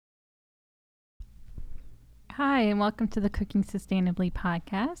Hi, and welcome to the Cooking Sustainably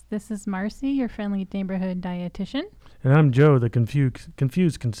podcast. This is Marcy, your friendly neighborhood dietitian. And I'm Joe, the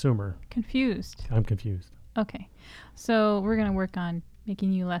confused consumer. Confused. I'm confused. Okay, so we're going to work on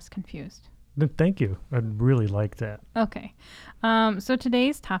making you less confused. Thank you. I'd really like that. Okay, so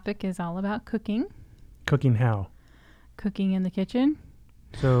today's topic is all about cooking. Cooking how? Cooking in the kitchen.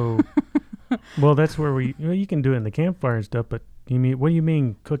 So, well, that's where you can do it in the campfire and stuff, but what do you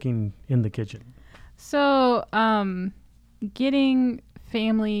mean cooking in the kitchen? So, getting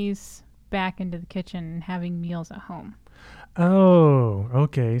families back into the kitchen and having meals at home. Oh,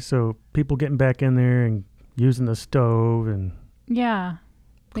 okay. So people getting back in there and using the stove and Yeah.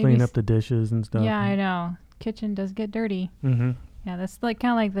 clean up the dishes and stuff. Yeah, I know. Kitchen does get dirty. Mm-hmm. Yeah, that's like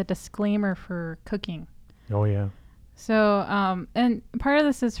kind of like the disclaimer for cooking. Oh, yeah. So, and part of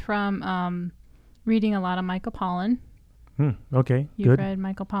this is from reading a lot of Michael Pollan. Okay, You've good. read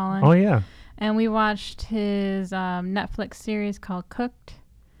Michael Pollan. Oh, yeah. And we watched his Netflix series called Cooked.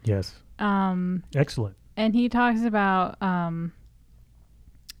 Yes. Excellent. And he talks about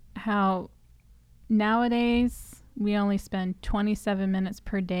how nowadays we only spend 27 minutes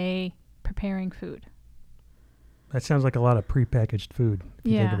per day preparing food. That sounds like a lot of prepackaged food,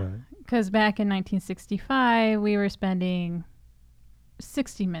 if you think about it. Because back in 1965, we were spending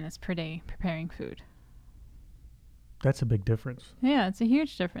 60 minutes per day preparing food. That's a big difference. Yeah, it's a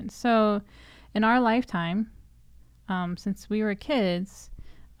huge difference. So in our lifetime, since we were kids,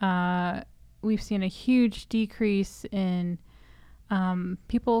 we've seen a huge decrease in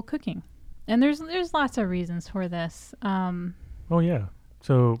people cooking. And there's lots of reasons for this. Oh, yeah.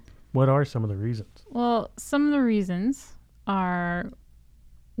 So what are some of the reasons? Well, some of the reasons are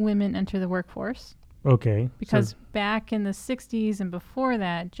women enter the workforce. Okay. Because back in the 60s and before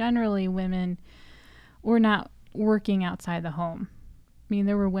that, generally women were not working outside the home. I mean,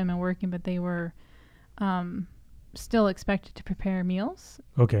 there were women working, but they were still expected to prepare meals.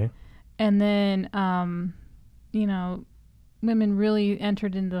 Okay. And then, women really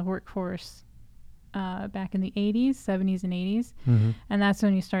entered into the workforce back in the 80s, 70s, and 80s. Mm-hmm. And that's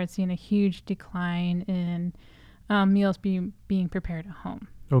when you start seeing a huge decline in meals being prepared at home.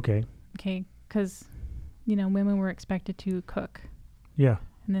 Okay. Okay, because, women were expected to cook. Yeah.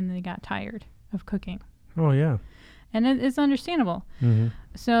 And then they got tired of cooking. Oh, yeah. And it's understandable. Mm-hmm.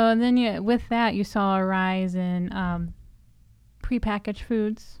 So then with that, you saw a rise in prepackaged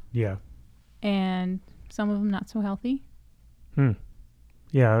foods. Yeah. And some of them not so healthy.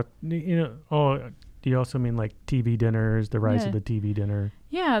 Yeah. Do you also mean like TV dinners, the rise of the TV dinner?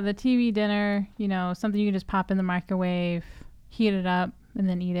 Yeah, the TV dinner, something you can just pop in the microwave, heat it up, and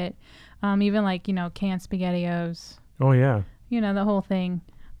then eat it. Even like, canned SpaghettiOs. Oh, yeah. The whole thing.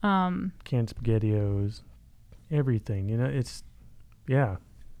 Canned SpaghettiOs, everything.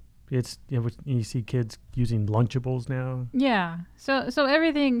 You see kids using Lunchables now. Yeah. So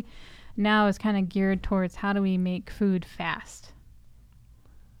everything now is kind of geared towards how do we make food fast?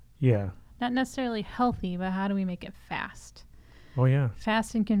 Yeah. Not necessarily healthy, but how do we make it fast? Oh, yeah.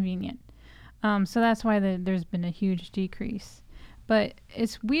 Fast and convenient. So that's why there's been a huge decrease. But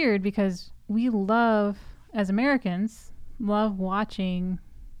it's weird because we as Americans, love watching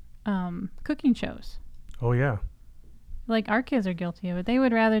cooking shows. Oh, yeah. Like our kids are guilty of it. They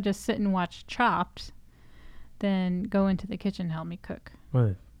would rather just sit and watch Chopped than go into the kitchen and help me cook.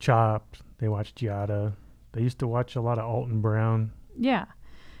 Well, Chopped. They watch Giada. They used to watch a lot of Alton Brown. Yeah.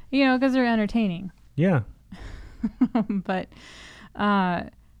 Because they're entertaining. Yeah. But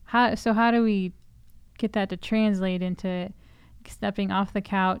how do we get that to translate into stepping off the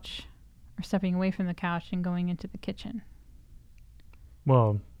couch or stepping away from the couch and going into the kitchen?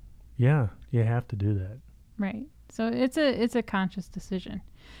 Well, yeah, you have to do that. Right. So it's a conscious decision.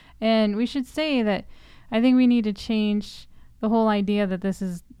 And we should say that I think we need to change the whole idea that this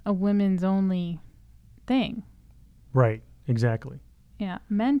is a women's only thing. Right. Exactly. Yeah.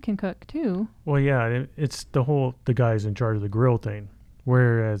 Men can cook too. Well, yeah, it's the guys in charge of the grill thing.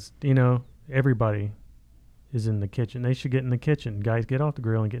 Whereas, everybody is in the kitchen. They should get in the kitchen. Guys, get off the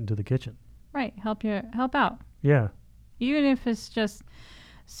grill and get into the kitchen. Right. Help out. Yeah. Even if it's just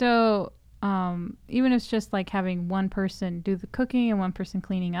even if it's just like having one person do the cooking and one person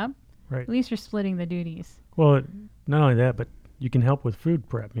cleaning up. Right. At least you're splitting the duties. Well, not only that, but you can help with food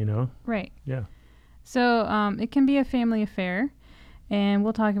prep, Right. Yeah. So it can be a family affair. And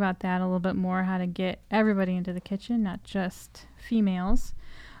we'll talk about that a little bit more, how to get everybody into the kitchen, not just females.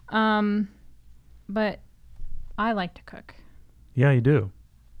 But I like to cook. Yeah, you do.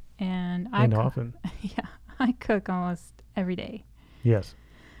 And often. Yeah, I cook almost every day. Yes.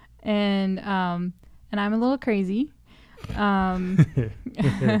 And I'm a little crazy. When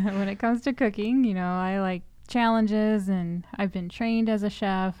it comes to cooking, I like challenges, and I've been trained as a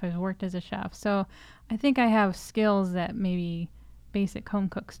chef. I've worked as a chef. So I think I have skills that maybe basic home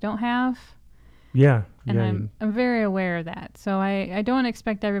cooks don't have. Yeah. And Yeah. I'm very aware of that. So I don't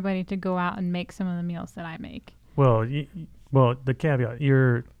expect everybody to go out and make some of the meals that I make. Well, the caveat,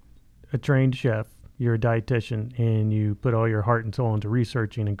 you're a trained chef, you're a dietitian, and you put all your heart and soul into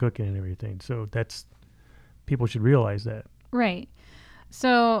researching and cooking and everything. So people should realize that. Right.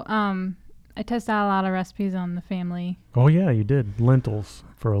 So I test out a lot of recipes on the family. Oh, yeah, you did. Lentils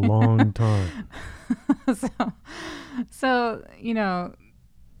for a long time. So, you know,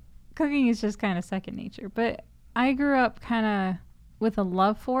 cooking is just kind of second nature. But I grew up kind of with a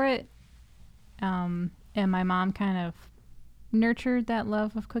love for it. And my mom kind of nurtured that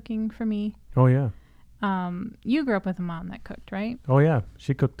love of cooking for me. Oh, yeah. You grew up with a mom that cooked, right? Oh, yeah.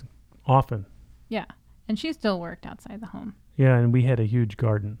 She cooked often. Yeah. And she still worked outside the home. Yeah, and we had a huge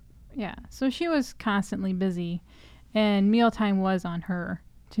garden. Yeah. So she was constantly busy, and mealtime was on her,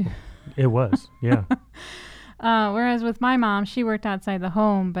 too. It was, yeah. Whereas with my mom, she worked outside the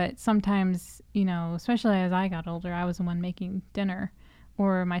home, but sometimes, you know, especially as I got older, I was the one making dinner,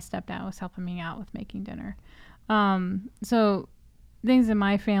 or my stepdad was helping me out with making dinner. So things in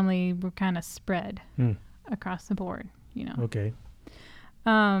my family were kind of spread across the board, you know. Okay.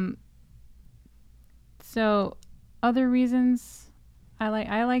 So other reasons,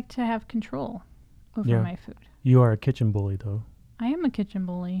 I like to have control over my food. You are a kitchen bully, though. I am a kitchen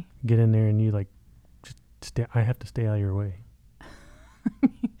bully. Get in there and you I have to stay out of your way.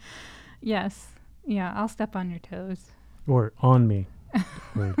 Yes. Yeah, I'll step on your toes. Or on me.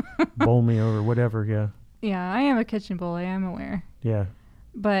 Or bowl me over, whatever, yeah. Yeah, I am a kitchen bully. I'm aware. Yeah.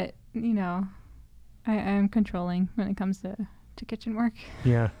 But, you know, I am controlling when it comes to kitchen work.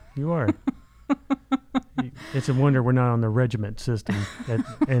 Yeah, you are. It's a wonder we're not on the regiment system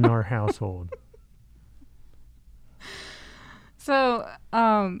in our household. So,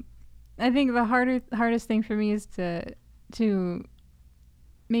 I think the hardest thing for me is to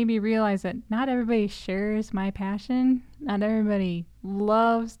maybe realize that not everybody shares my passion. Not everybody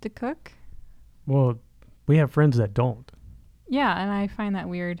loves to cook. Well, we have friends that don't. Yeah, and I find that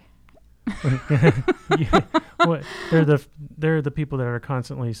weird. Well, they're the people that are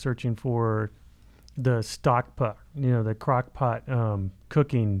constantly searching for the stock pot, the crock pot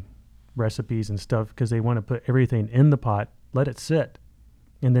cooking recipes and stuff, because they want to put everything in the pot, let it sit,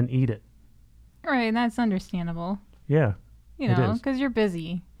 and then eat it. Right, and that's understandable. Yeah. You know, because you're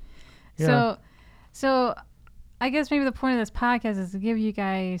busy. Yeah. So I guess maybe the point of this podcast is to give you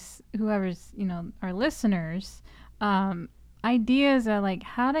guys, whoever's, our listeners, ideas of like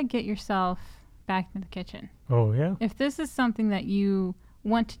how to get yourself back in the kitchen. Oh, yeah. If this is something that you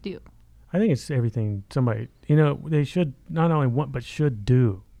want to do. I think it's everything somebody, they should not only want, but should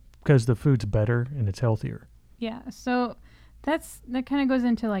do, because the food's better and it's healthier. Yeah. So that kind of goes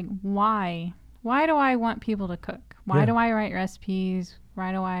into like, why do I want people to cook? Why do I write recipes?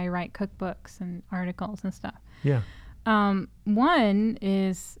 Why do I write cookbooks and articles and stuff? Yeah. One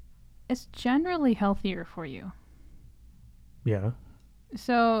is it's generally healthier for you. Yeah.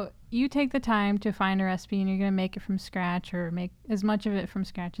 So you take the time to find a recipe and you're going to make it from scratch, or make as much of it from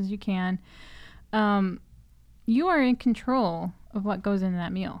scratch as you can. You are in control of what goes into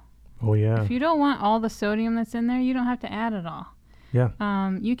that meal. Oh, yeah. If you don't want all the sodium that's in there, you don't have to add it all. Yeah.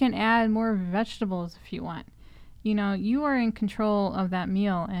 You can add more vegetables if you want. You are in control of that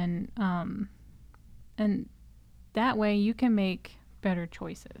meal, and that way you can make better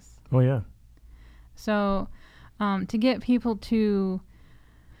choices. Oh, yeah. So to get people to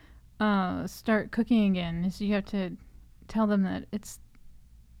start cooking again, is you have to tell them that it's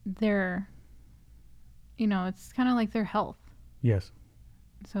their, it's kind of like their health. Yes.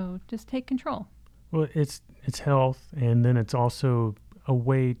 So just take control. Well, it's health, and then it's also a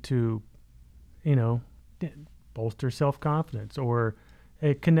way to, bolster self-confidence, or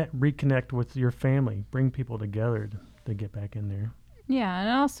reconnect with your family, bring people together to get back in there. Yeah, and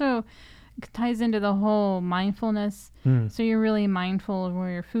it also ties into the whole mindfulness. So you're really mindful of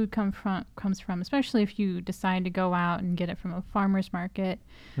where your food comes from, especially if you decide to go out and get it from a farmer's market,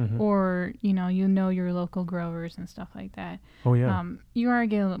 or your local growers and stuff like that. Oh, yeah. You are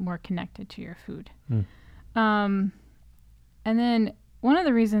getting a little more connected to your food. And then one of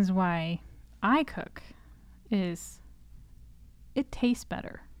the reasons why I cook is it tastes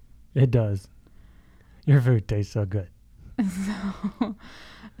better. It does. Your food tastes so good.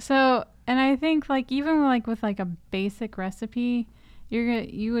 So, and I think even with a basic recipe,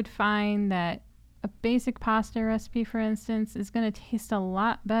 you would find that a basic pasta recipe, for instance, is going to taste a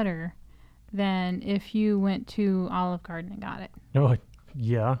lot better than if you went to Olive Garden and got it. Oh,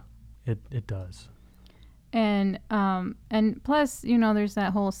 yeah, it does. And plus, there's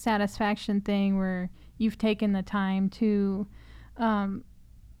that whole satisfaction thing where you've taken the time to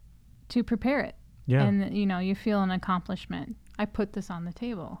prepare it. Yeah. And you feel an accomplishment. I put this on the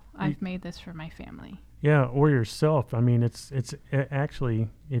table. I've made this for my family. Yeah, or yourself. I mean, it's actually,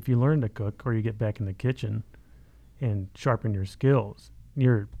 if you learn to cook or you get back in the kitchen and sharpen your skills,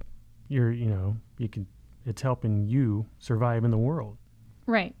 you can, it's helping you survive in the world.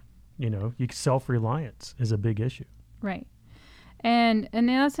 Right. Self-reliance is a big issue. Right. And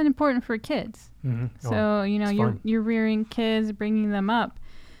that's important for kids. Mm-hmm. So, you're rearing kids, bringing them up.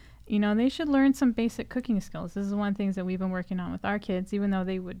 They should learn some basic cooking skills. This is one of the things that we've been working on with our kids, even though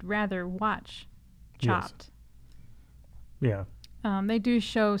they would rather watch Chopped. Yes. Yeah. They do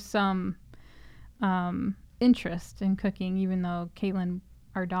show some interest in cooking, even though Caitlin,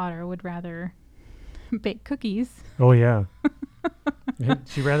 our daughter, would rather bake cookies. Oh, yeah.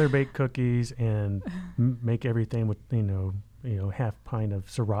 She'd rather bake cookies and make everything with, half pint of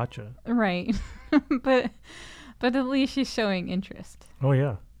sriracha. Right. but at least she's showing interest. Oh,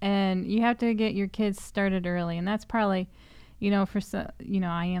 yeah. And you have to get your kids started early. And that's probably, I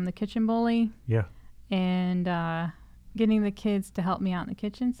am the kitchen bully. Yeah. And getting the kids to help me out in the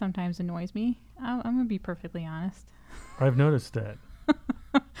kitchen sometimes annoys me. I'm going to be perfectly honest. I've noticed that.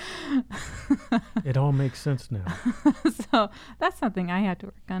 It all makes sense now. So that's something I have to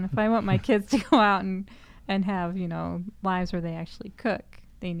work on. If I want my kids to go out and have, lives where they actually cook,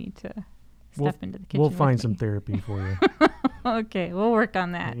 they need to step into the kitchen. We'll find some therapy for you. Okay, we'll work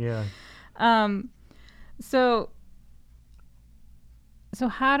on that. Yeah. So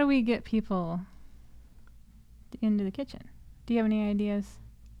how do we get people into the kitchen? Do you have any ideas?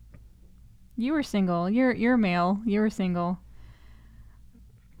 You were single. You're male. You were single.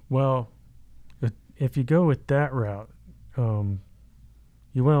 Well, if you go with that route,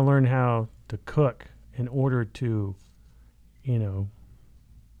 you want to learn how to cook in order to,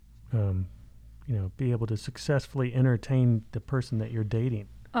 be able to successfully entertain the person that you're dating.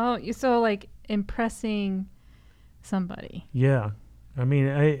 Oh, so like impressing somebody. Yeah. I mean,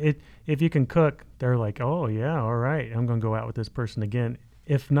 if you can cook, they're like, oh, yeah, all right, I'm going to go out with this person again.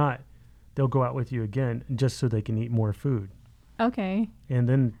 If not, they'll go out with you again just so they can eat more food. Okay. And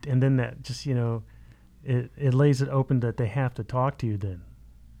then that just, it lays it open that they have to talk to you then.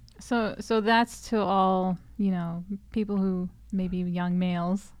 So that's to all, people who maybe young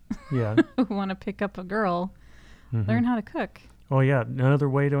males yeah. who want to pick up a girl, learn how to cook. Oh, yeah. Another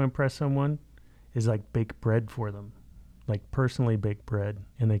way to impress someone is like bake bread for them, like personally baked bread,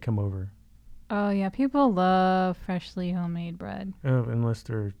 and they come over. Oh, yeah. People love freshly homemade bread. Unless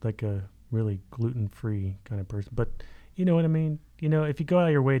they're like a really gluten-free kind of person. But you know what I mean? If you go out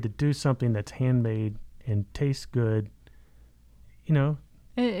of your way to do something that's handmade and tastes good,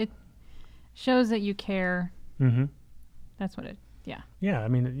 It shows that you care. Mm-hmm. That's what yeah. Yeah, I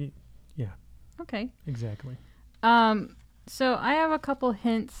mean, yeah. Okay. Exactly. So I have a couple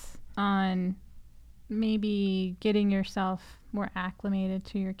hints on maybe getting yourself more acclimated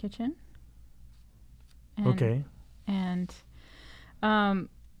to your kitchen. Okay. And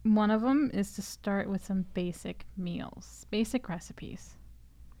one of them is to start with some basic meals, basic recipes.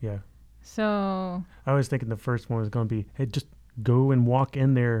 Yeah. So I was thinking the first one was going to be, hey, just go and walk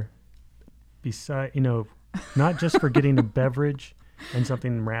in there beside, not just for getting a beverage and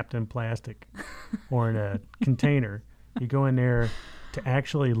something wrapped in plastic or in a container. You go in there to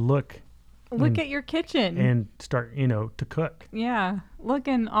actually look at your kitchen and start, to cook. Yeah. Look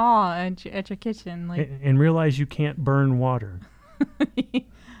in awe at your kitchen. And realize you can't burn water.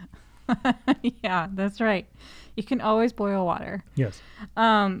 Yeah, that's right. You can always boil water. Yes.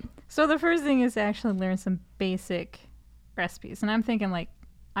 So the first thing is to actually learn some basic recipes. And I'm thinking when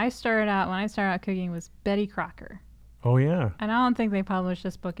I started out cooking was Betty Crocker. Oh, yeah. And I don't think they publish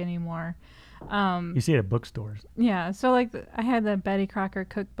this book anymore. You see it at bookstores. Yeah. So I had the Betty Crocker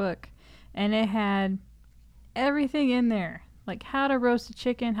cookbook and it had everything in there, like how to roast a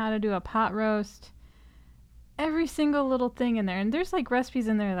chicken, how to do a pot roast, every single little thing in there. And there's recipes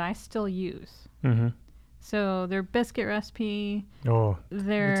in there that I still use. Mm-hmm. So their biscuit recipe. Oh,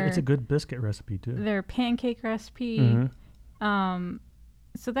 it's a good biscuit recipe too. Their pancake recipe. Mm-hmm.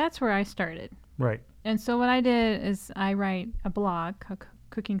 So that's where I started. Right. And so what I did is I write a blog,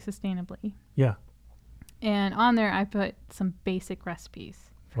 Cooking Sustainably. Yeah. And on there I put some basic recipes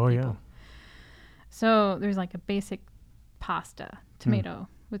for people. Yeah. So there's a basic pasta, tomato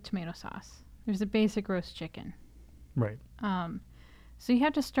with tomato sauce. There's a basic roast chicken. Right. So you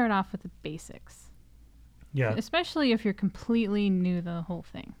have to start off with the basics. Yeah. Especially if you're completely new to the whole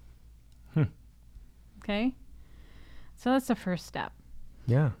thing. Okay? So that's the first step.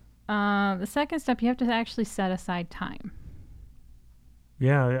 Yeah. The second step, you have to actually set aside time.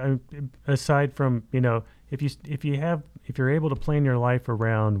 Yeah, aside from, if you're able to plan your life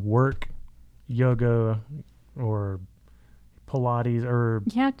around work, yoga, or Pilates or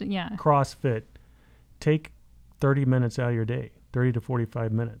You have to, yeah. CrossFit, take 30 minutes out of your day, 30 to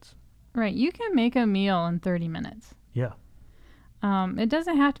 45 minutes. Right. You can make a meal in 30 minutes. Yeah. It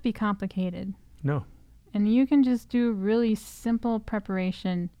doesn't have to be complicated. No. And you can just do really simple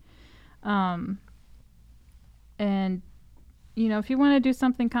preparation. And, if you want to do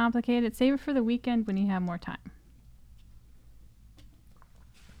something complicated, save it for the weekend when you have more time.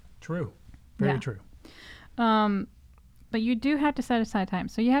 True. Very true. But you do have to set aside time.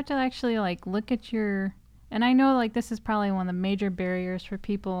 So you have to actually look at and I know this is probably one of the major barriers for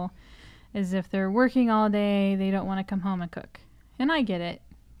people is if they're working all day, they don't want to come home and cook. And I get it.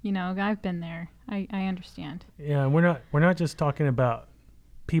 I've been there. I understand. Yeah, we're not just talking about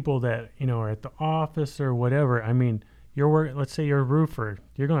people that, are at the office or whatever. I mean, let's say you're a roofer.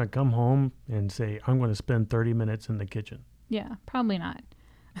 You're going to come home and say, I'm going to spend 30 minutes in the kitchen. Yeah, probably not.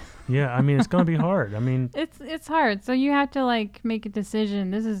 Yeah, I mean, it's going to be hard. I mean, it's hard. So you have to make a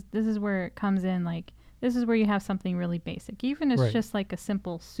decision. This is where it comes in. This is where you have something really basic. Even if it's just a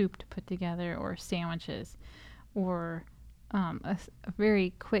simple soup to put together, or sandwiches, or a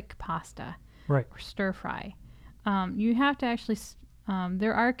very quick pasta, right, or stir fry. You have to actually.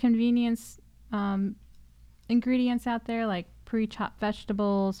 There are convenience ingredients out there like pre-chopped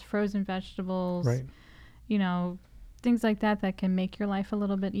vegetables, frozen vegetables. Right. Things like that can make your life a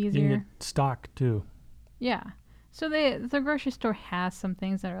little bit easier. You get stock too. Yeah. So the grocery store has some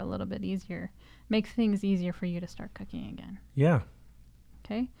things that are a little bit easier. Makes things easier for you to start cooking again. Yeah.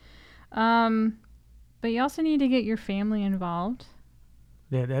 Okay. But you also need to get your family involved.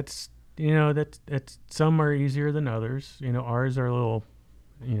 Yeah, that's some are easier than others. Ours are a little,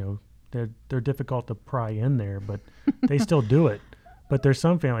 they're difficult to pry in there, but they still do it. But there's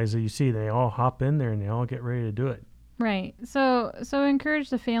some families that you see, they all hop in there and they all get ready to do it. Right. So encourage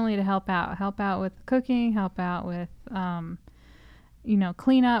the family to help out with cooking, help out with,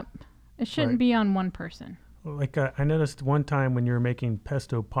 clean up. It shouldn't be on one person. Like I noticed one time when you were making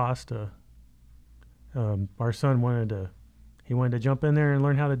pesto pasta, our son wanted to jump in there and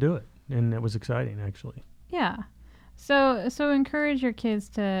learn how to do it. And it was exciting, actually. Yeah. So encourage your kids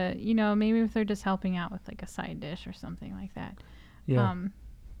to, maybe if they're just helping out with a side dish or something like that. Yeah.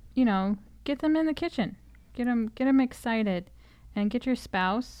 Get them in the kitchen. Get them excited, and get your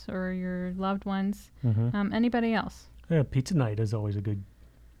spouse or your loved ones, anybody else. Yeah, pizza night is always a good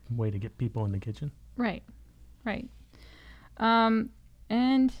way to get people in the kitchen. Right. And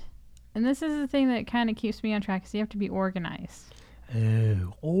this is the thing that kind of keeps me on track, is you have to be organized.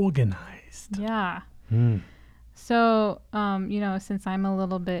 Oh, organized. Yeah. So, since I'm a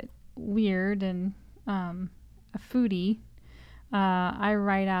little bit weird and a foodie, I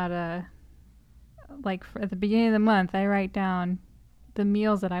write out at the beginning of the month, I write down the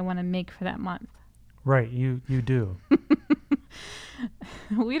meals that I want to make for that month. Right, you do.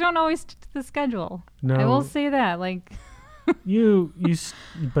 We don't always stick to the schedule. No. I will say that,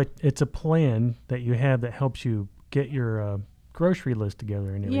 but it's a plan that you have that helps you get your grocery list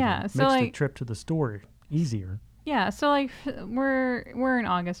together and everything. Yeah, so makes the trip to the store easier. Yeah, so we're in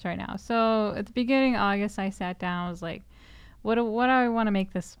August right now. So at the beginning of August, I sat down. I was like, what do I want to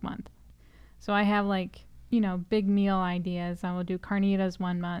make this month? So I have big meal ideas. I will do carnitas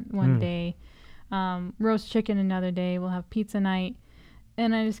one day, roast chicken another day. We'll have pizza night,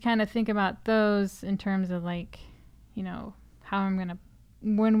 and I just kind of think about those in terms of when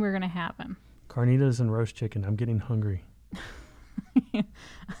we're gonna have them. Carnitas and roast chicken. I'm getting hungry.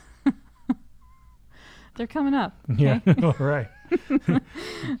 They're coming up. Okay? Yeah, all right.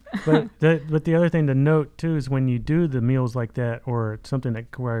 But the other thing to note too is when you do the meals like that, or something that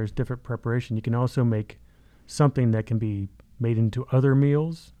requires different preparation, you can also make something that can be made into other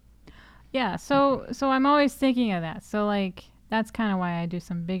meals. Yeah. So I'm always thinking of that. So that's kind of why I do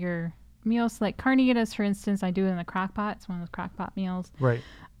some bigger meals, like carnitas, for instance. I do it in the crock pot. It's one of those crock pot meals. Right.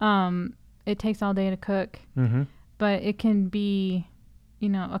 It takes all day to cook, but it can be,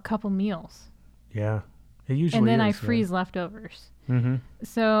 a couple meals. Yeah. It usually and then is, I freeze leftovers. Mm-hmm.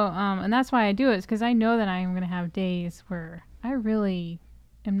 So, and that's why I do it, is because I know that I'm going to have days where I really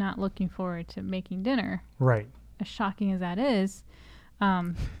am not looking forward to making dinner. Right. As shocking as that is.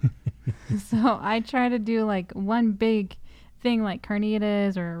 So I try to do one big thing like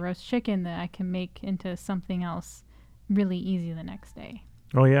carnitas or roast chicken that I can make into something else really easy the next day.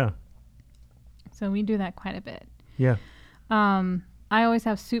 Oh, yeah. So we do that quite a bit. Yeah. I always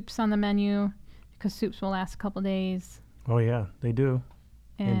have soups on the menu, because soups will last a couple days. Oh, yeah, they do.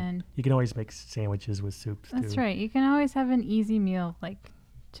 And you can always make sandwiches with soups too. that's right. You can always have an easy meal like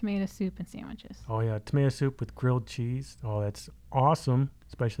tomato soup and sandwiches. Oh yeah, tomato soup with grilled cheese. Oh, that's awesome,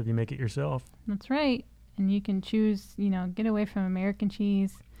 especially if you make it yourself. That's right. And you can choose, get away from American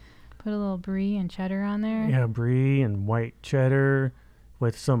cheese. Put a little brie and cheddar on there. Yeah, brie and white cheddar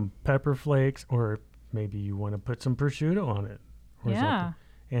with some pepper flakes, or maybe you want to put some prosciutto on it or something.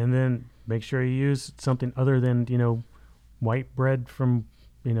 And then make sure you use something other than, white bread from,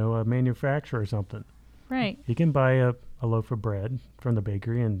 a manufacturer or something. Right. You can buy a loaf of bread from the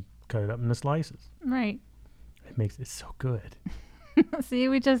bakery and cut it up into slices. Right. It makes it so good. See,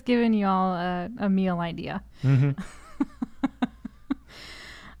 we just given you all a meal idea. Mm-hmm.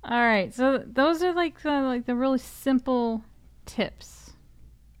 All right, so those are like the really simple tips.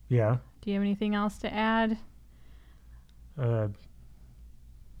 Yeah. Do you have anything else to add? No,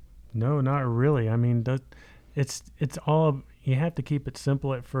 not really. I mean, it's all, you have to keep it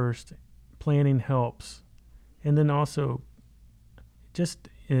simple at first. Planning helps, and then also just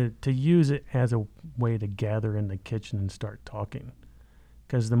to use it as a way to gather in the kitchen and start talking.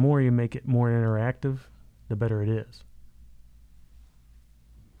 Because the more you make it more interactive, the better it is.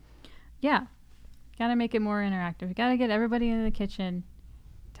 Yeah. Got to make it more interactive. You got to get everybody in the kitchen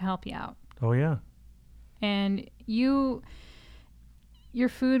to help you out. Oh, yeah. And your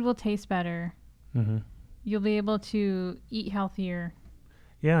food will taste better. Mm-hmm. You'll be able to eat healthier.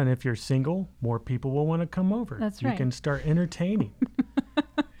 Yeah, and if you're single, more people will want to come over. That's right. You can start entertaining.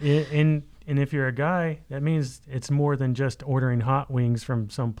 And if you're a guy, that means it's more than just ordering hot wings from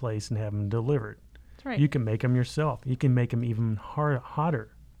someplace and having them delivered. That's right. You can make them yourself. You can make them even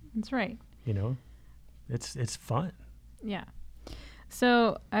hotter. That's right. It's fun. Yeah.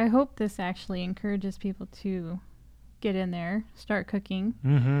 So I hope this actually encourages people to get in there, start cooking.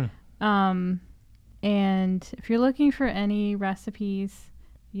 Mm-hmm. And if you're looking for any recipes,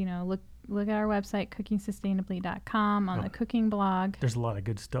 look at our website, cookingsustainably.com, on the cooking blog. There's a lot of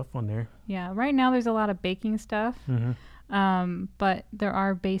good stuff on there. Yeah. Right now there's a lot of baking stuff. Mm-hmm. But there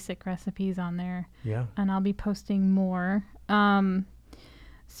are basic recipes on there. Yeah. And I'll be posting more.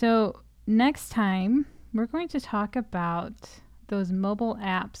 So next time we're going to talk about those mobile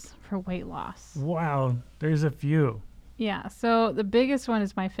apps for weight loss. Wow. There's a few. Yeah. So the biggest one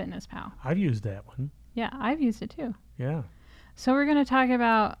is MyFitnessPal. I've used that one. Yeah, I've used it too. Yeah. So we're going to talk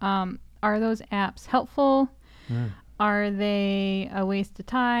about, are those apps helpful? Mm. Are they a waste of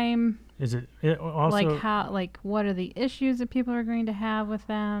time? Is it also what are the issues that people are going to have with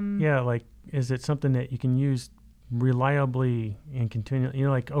them? Yeah, is it something that you can use reliably and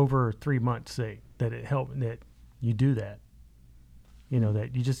continually, over 3 months, say, that you do that,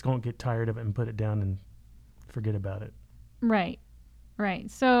 that you just don't get tired of it and put it down and forget about it. Right.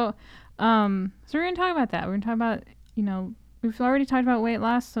 So we're going to talk about that. We're going to talk about, we've already talked about weight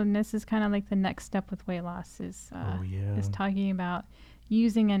loss, so this is kind of like the next step with weight loss is talking about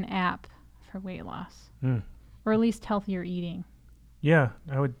using an app for weight loss, or at least healthier eating. Yeah,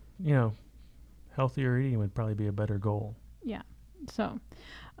 I would, healthier eating would probably be a better goal. Yeah. So,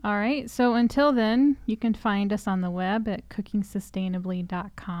 all right. So until then, you can find us on the web at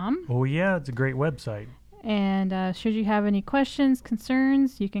cookingsustainably.com. Oh, yeah, it's a great website. And should you have any questions,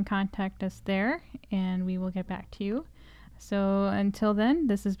 concerns, you can contact us there, and we will get back to you. So until then,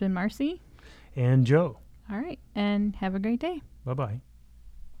 this has been Marcy. And Joe. All right. And have a great day. Bye-bye.